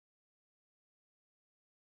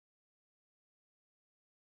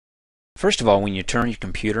First of all, when you turn on your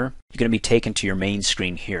computer, you're going to be taken to your main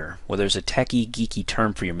screen here. Well, there's a techie, geeky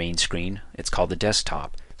term for your main screen. It's called the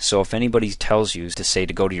desktop. So if anybody tells you to say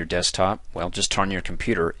to go to your desktop, well, just turn on your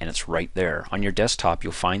computer and it's right there. On your desktop,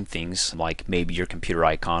 you'll find things like maybe your computer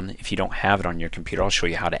icon. If you don't have it on your computer, I'll show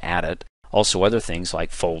you how to add it. Also other things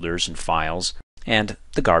like folders and files and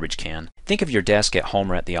the garbage can. Think of your desk at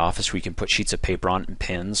home or at the office where you can put sheets of paper on it and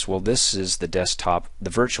pens. Well, this is the desktop, the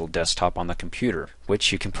virtual desktop on the computer,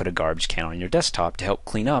 which you can put a garbage can on your desktop to help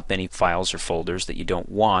clean up any files or folders that you don't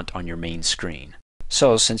want on your main screen.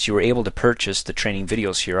 So since you were able to purchase the training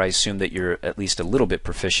videos here, I assume that you're at least a little bit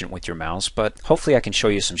proficient with your mouse, but hopefully I can show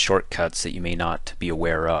you some shortcuts that you may not be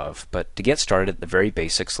aware of. But to get started at the very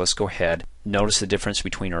basics, let's go ahead. Notice the difference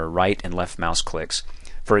between our right and left mouse clicks.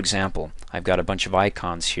 For example, I've got a bunch of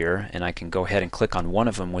icons here, and I can go ahead and click on one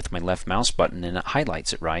of them with my left mouse button and it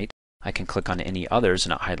highlights it, right? I can click on any others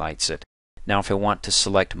and it highlights it. Now if I want to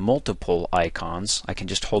select multiple icons, I can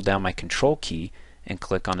just hold down my control key and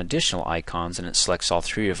click on additional icons and it selects all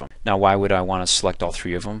three of them. Now why would I want to select all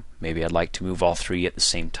three of them? Maybe I'd like to move all three at the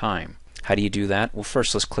same time. How do you do that? Well,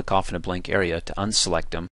 first let's click off in a blank area to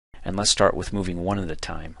unselect them, and let's start with moving one at a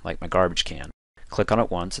time, like my garbage can. Click on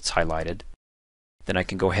it once, it's highlighted. Then I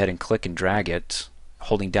can go ahead and click and drag it,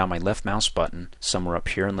 holding down my left mouse button somewhere up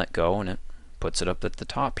here and let go, and it puts it up at the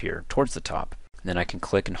top here, towards the top. And then I can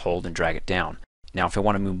click and hold and drag it down. Now if I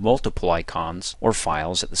want to move multiple icons or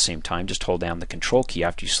files at the same time, just hold down the control key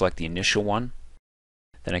after you select the initial one.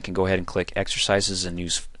 Then I can go ahead and click Exercises and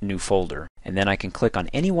New Folder. And then I can click on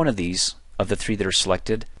any one of these, of the three that are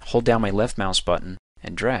selected, hold down my left mouse button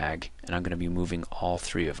and drag, and I'm going to be moving all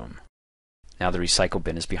three of them. Now the recycle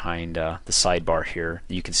bin is behind the sidebar here.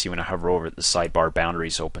 You can see when I hover over it, the sidebar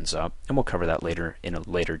boundaries opens up, and we'll cover that later in a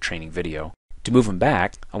later training video. To move them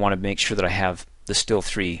back, I want to make sure that I have the still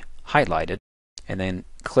three highlighted, and then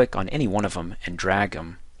click on any one of them and drag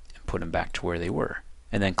them and put them back to where they were.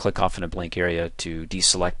 And then click off in a blank area to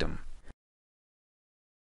deselect them.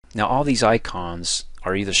 Now all these icons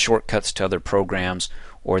are either shortcuts to other programs,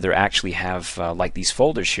 or they actually have, like these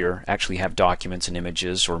folders here, actually have documents and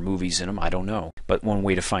images or movies in them. I don't know. But one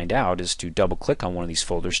way to find out is to double click on one of these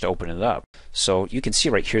folders to open it up. So you can see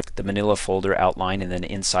right here the manila folder outline, and then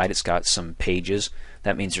inside it's got some pages.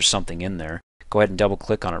 That means there's something in there. Go ahead and double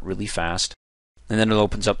click on it really fast, and then it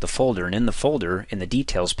opens up the folder. And in the folder, in the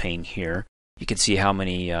details pane here, you can see how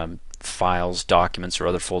many files, documents, or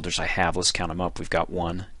other folders I have. Let's count them up. We've got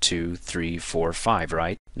 1, 2, 3, 4, 5,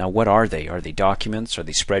 right? Now what are they? Are they documents? Are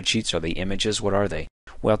they spreadsheets? Are they images? What are they?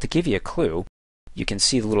 Well, to give you a clue, you can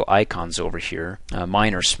see the little icons over here.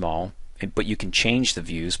 Mine are small, but you can change the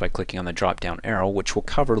views by clicking on the drop down arrow, which we'll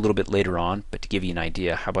cover a little bit later on. But to give you an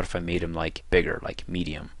idea, how about if I made them like bigger, like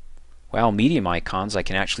medium? Well, medium icons, I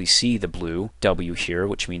can actually see the blue W here,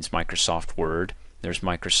 which means Microsoft Word. There's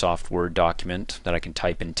Microsoft Word document that I can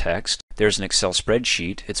type in text. There's an Excel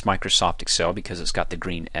spreadsheet. It's Microsoft Excel because it's got the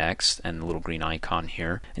green X and the little green icon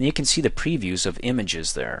here. And you can see the previews of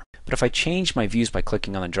images there. But if I change my views by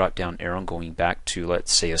clicking on the drop down arrow and going back to,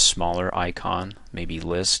 let's say, a smaller icon, maybe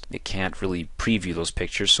list, it can't really preview those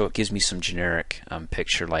pictures, so it gives me some generic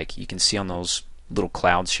picture, like you can see on those little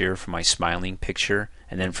clouds here for my smiling picture,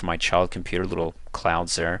 and then for my child computer, little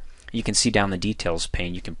clouds there. You can see down the details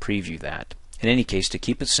pane, you can preview that. In any case, to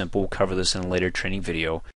keep it simple, we'll cover this in a later training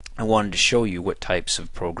video. I wanted to show you what types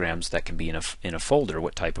of programs that can be in a folder,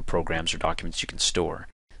 what type of programs or documents you can store.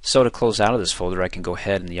 So to close out of this folder, I can go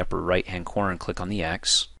ahead in the upper right hand corner and click on the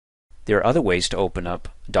X. There are other ways to open up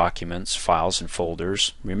documents, files, and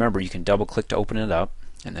folders. Remember, you can double click to open it up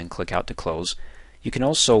and then click out to close. You can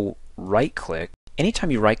also right click.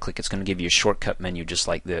 Anytime you right click, it's going to give you a shortcut menu just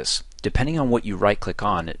like this. Depending on what you right click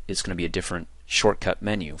on, it's going to be a different shortcut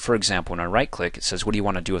menu. For example, when I right click, it says, what do you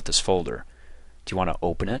want to do with this folder? Do you want to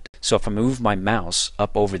open it? So if I move my mouse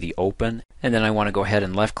up over the open, and then I want to go ahead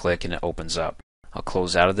and left click, and it opens up. I'll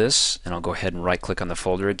close out of this, and I'll go ahead and right click on the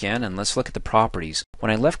folder again, and let's look at the properties.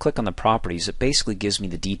 When I left click on the properties, it basically gives me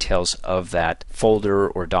the details of that folder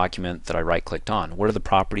or document that I right clicked on. What are the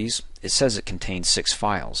properties? It says it contains 6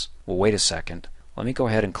 files. Well, wait a second. Let me go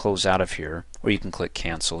ahead and close out of here, or you can click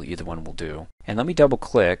cancel, either one will do. And let me double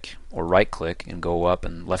click or right click and go up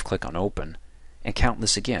and left click on open and count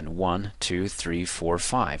this again. 1, 2, 3, 4,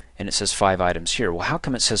 5. And it says 5 items here. Well, how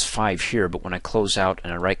come it says 5 here, but when I close out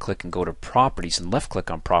and I right click and go to properties and left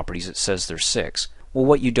click on properties, it says there's 6? Well,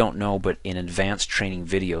 what you don't know, but in advanced training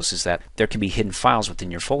videos, is that there can be hidden files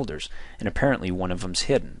within your folders, and apparently one of them's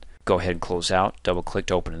hidden. Go ahead and close out, double click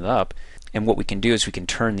to open it up, And what we can do is we can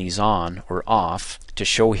turn these on or off to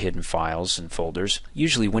show hidden files and folders.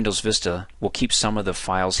 Usually Windows Vista will keep some of the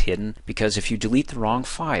files hidden, because if you delete the wrong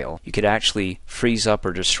file, you could actually freeze up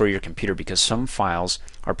or destroy your computer, because some files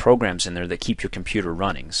are programs in there that keep your computer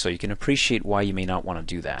running. So you can appreciate why you may not want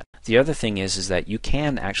to do that. The other thing is that you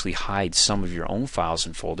can actually hide some of your own files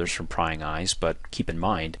and folders from prying eyes, but keep in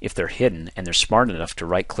mind, if they're hidden and they're smart enough to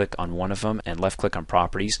right click on one of them and left click on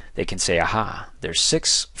properties, they can say, aha, there's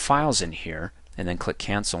 6 files in here, and then click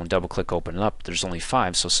cancel and double click open it up. There's only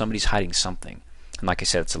 5, so somebody's hiding something. And like I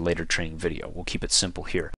said, it's a later training video. We'll keep it simple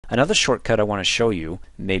here. Another shortcut I want to show you,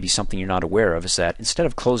 maybe something you're not aware of, is that instead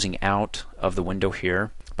of closing out of the window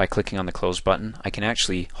here by clicking on the close button, I can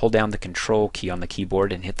actually hold down the control key on the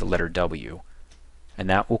keyboard and hit the letter W. And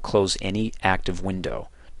that will close any active window,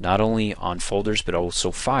 not only on folders but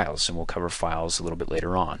also files, and we'll cover files a little bit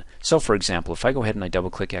later on. So for example, if I go ahead and I double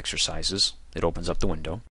click exercises, it opens up the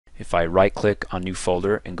window. If I right click on new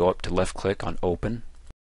folder and go up to left click on open,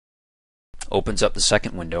 opens up the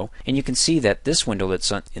second window, and you can see that this window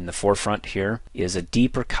that's in the forefront here is a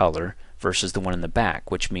deeper color versus the one in the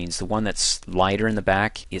back, which means the one that's lighter in the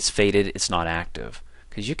back is faded, it's not active.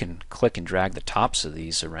 Because you can click and drag the tops of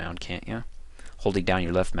these around, can't you? Holding down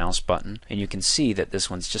your left mouse button, and you can see that this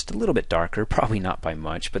one's just a little bit darker, probably not by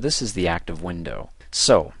much, but this is the active window.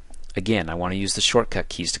 So again, I want to use the shortcut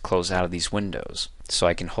keys to close out of these windows. So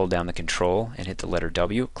I can hold down the control and hit the letter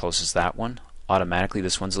W, closes that one. Automatically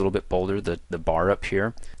this one's a little bit bolder, the bar up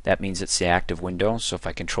here. That means it's the active window, so if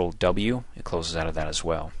I control W, it closes out of that as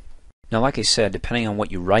well. Now like I said, depending on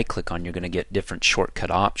what you right click on, you're going to get different shortcut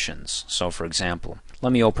options. So for example,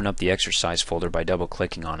 let me open up the exercise folder by double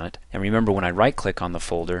clicking on it. And remember, when I right click on the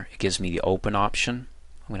folder, it gives me the open option.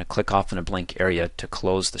 I'm going to click off in a blank area to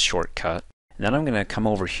close the shortcut. And then I'm going to come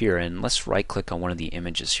over here and let's right click on one of the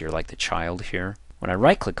images here, like the child here. When I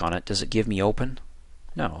right click on it, does it give me open?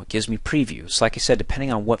 No, it gives me preview. So like I said,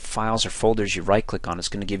 depending on what files or folders you right click on, it's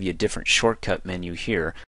going to give you a different shortcut menu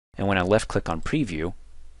here. And when I left click on preview,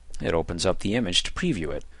 it opens up the image to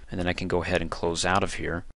preview it. And then I can go ahead and close out of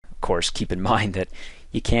here. Of course, keep in mind that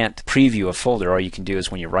you can't preview a folder. All you can do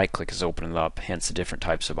is when you right click is open it up, hence the different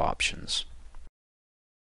types of options.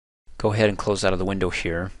 Go ahead and close out of the window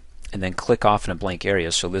here, and then click off in a blank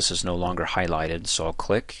area, so this is no longer highlighted. So I'll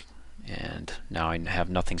click, and now I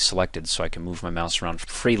have nothing selected, so I can move my mouse around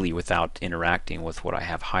freely without interacting with what I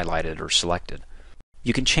have highlighted or selected.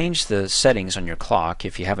 You can change the settings on your clock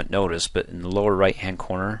if you haven't noticed, but in the lower right hand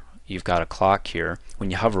corner you've got a clock here. When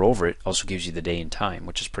you hover over it, it also gives you the day and time,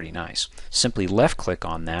 which is pretty nice. Simply left click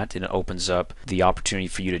on that and it opens up the opportunity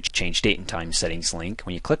for you to change date and time settings link.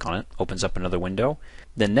 When you click on it, it opens up another window.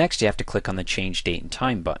 Then next you have to click on the change date and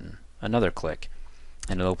time button. Another click,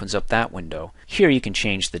 and it opens up that window. Here you can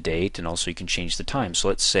change the date and also you can change the time. So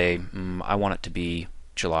let's say I want it to be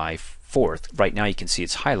July 4th. Right now you can see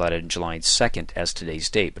it's highlighted July 2nd as today's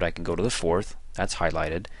date, but I can go to the 4th, that's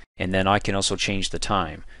highlighted, and then I can also change the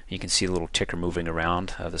time. You can see the little ticker moving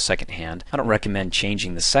around the second hand. I don't recommend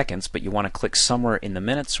changing the seconds, but you want to click somewhere in the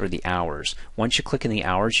minutes or the hours. Once you click in the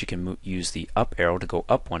hours, you can use the up arrow to go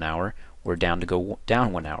up 1 hour or down to go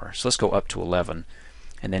down 1 hour. So let's go up to 11.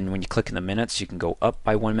 And then when you click in the minutes, you can go up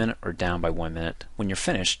by 1 minute or down by 1 minute. When you're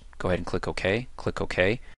finished, go ahead and click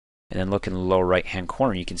OK, and then look in the lower right hand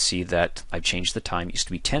corner. You can see that I've changed the time. It used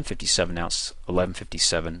to be 10:57, now it's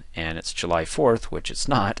 11:57, and it's July 4th, which it's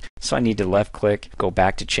not. So I need to left click, go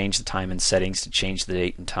back to change the time in settings to change the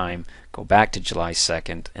date and time, go back to July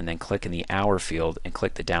 2nd, and then click in the hour field and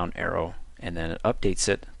click the down arrow, and then it updates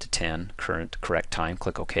it to 10, correct time.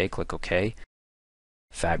 Click OK.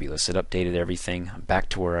 Fabulous, it updated everything. I'm back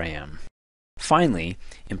to where I am. Finally,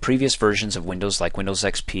 in previous versions of Windows like Windows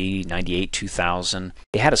XP, 98, 2000,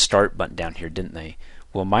 they had a start button down here, didn't they?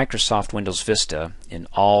 Well, Microsoft Windows Vista, in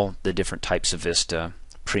all the different types of Vista,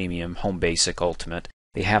 Premium, Home Basic, Ultimate,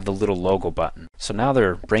 they have the little logo button. So now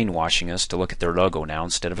they're brainwashing us to look at their logo now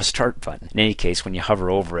instead of a start button. In any case, when you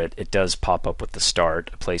hover over it, it does pop up with the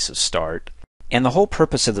start, a place of start. And the whole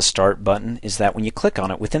purpose of the Start button is that when you click on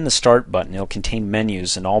it, within the Start button, it'll contain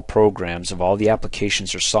menus and all programs of all the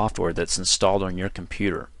applications or software that's installed on your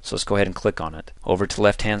computer. So let's go ahead and click on it. Over to the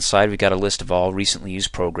left-hand side, we've got a list of all recently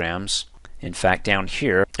used programs. In fact, down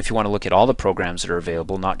here, if you want to look at all the programs that are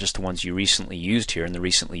available, not just the ones you recently used here in the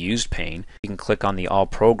Recently Used pane, you can click on the All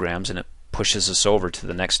Programs and it pushes us over to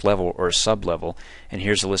the next level or a sub-level. And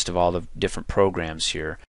here's a list of all the different programs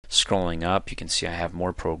here. Scrolling up, you can see I have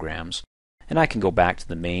more programs. And I can go back to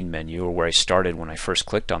the main menu, or where I started when I first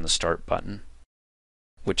clicked on the Start button,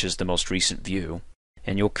 which is the most recent view.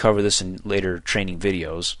 and you'll cover this in later training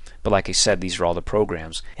videos. But like I said, these are all the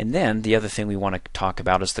programs. And then the other thing we want to talk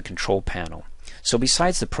about is the control panel. So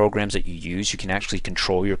besides the programs that you use, you can actually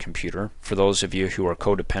control your computer. For those of you who are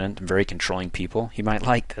codependent and very controlling people, you might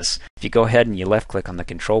like this. If you go ahead and you left click on the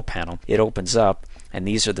control panel, it opens up, and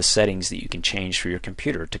these are the settings that you can change for your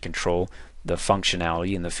computer to control the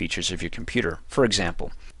functionality and the features of your computer. For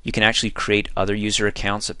example, you can actually create other user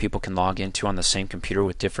accounts that people can log into on the same computer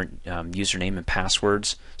with different username and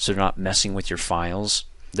passwords, so they're not messing with your files.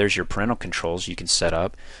 There's your parental controls you can set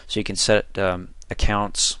up. So you can set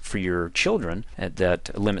accounts for your children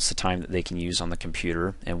that limits the time that they can use on the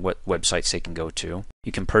computer and what websites they can go to.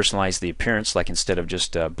 You can personalize the appearance, like instead of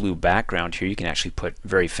just a blue background here, you can actually put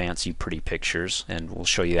very fancy, pretty pictures, and we'll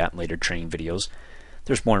show you that in later training videos.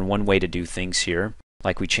 There's more than one way to do things here.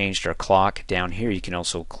 Like we changed our clock down here, you can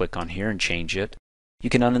also click on here and change it. You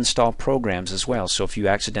can uninstall programs as well. So if you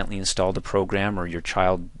accidentally installed a program or your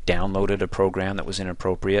child downloaded a program that was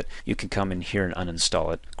inappropriate, you can come in here and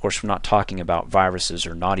uninstall it. Of course, we're not talking about viruses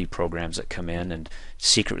or naughty programs that come in and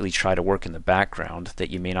secretly try to work in the background that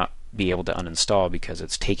you may not be able to uninstall because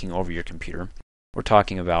it's taking over your computer. We're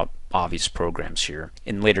talking about obvious programs here.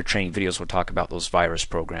 In later training videos, we'll talk about those virus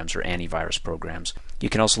programs or antivirus programs. You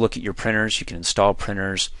can also look at your printers. You can install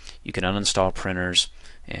printers. You can uninstall printers,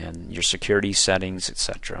 and your security settings,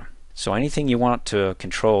 etc. So anything you want to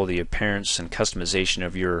control the appearance and customization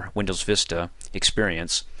of your Windows Vista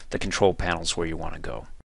experience, the control panel is where you want to go.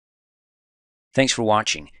 Thanks for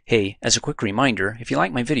watching. Hey, as a quick reminder, if you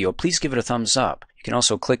like my video, please give it a thumbs up. You can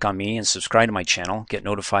also click on me and subscribe to my channel, get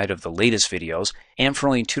notified of the latest videos, and for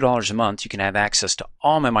only $2 a month, you can have access to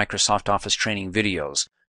all my Microsoft Office training videos.